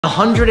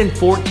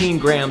114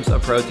 grams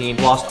of protein,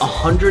 lost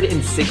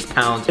 106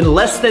 pounds in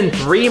less than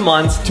 3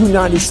 months.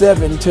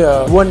 297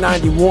 to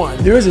 191.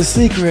 There is a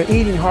secret,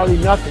 eating hardly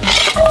nothing.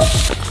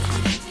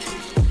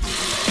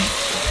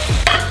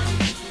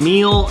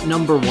 Meal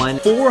number 1,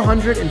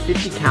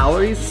 450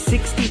 calories,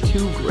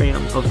 62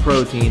 grams of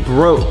protein.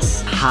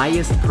 Gross.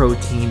 Highest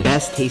protein,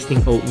 best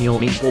tasting oatmeal,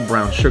 maple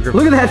brown sugar.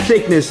 Look at that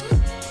thickness.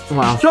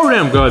 Wow, so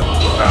damn good.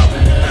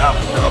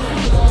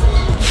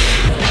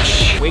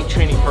 Weight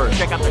training first.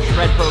 Check out the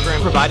Shred program,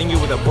 providing you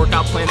with a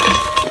workout plan.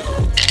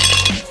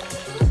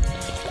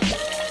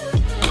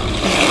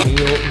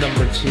 Meal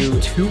number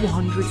 2,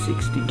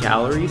 260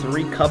 calories,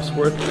 3 cups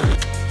worth.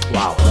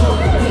 Wow.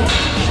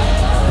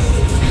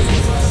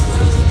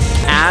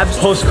 Abs,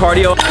 post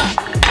cardio.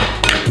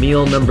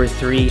 Meal number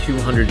 3,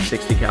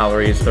 260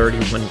 calories,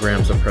 31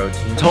 grams of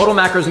protein. Total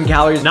macros and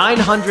calories,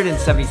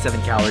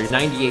 977 calories,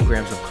 98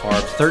 grams of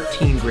carbs,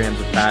 13 grams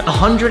of fat,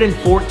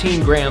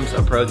 114 grams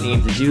of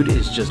protein. The dude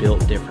is just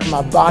built different.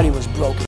 My body was broken.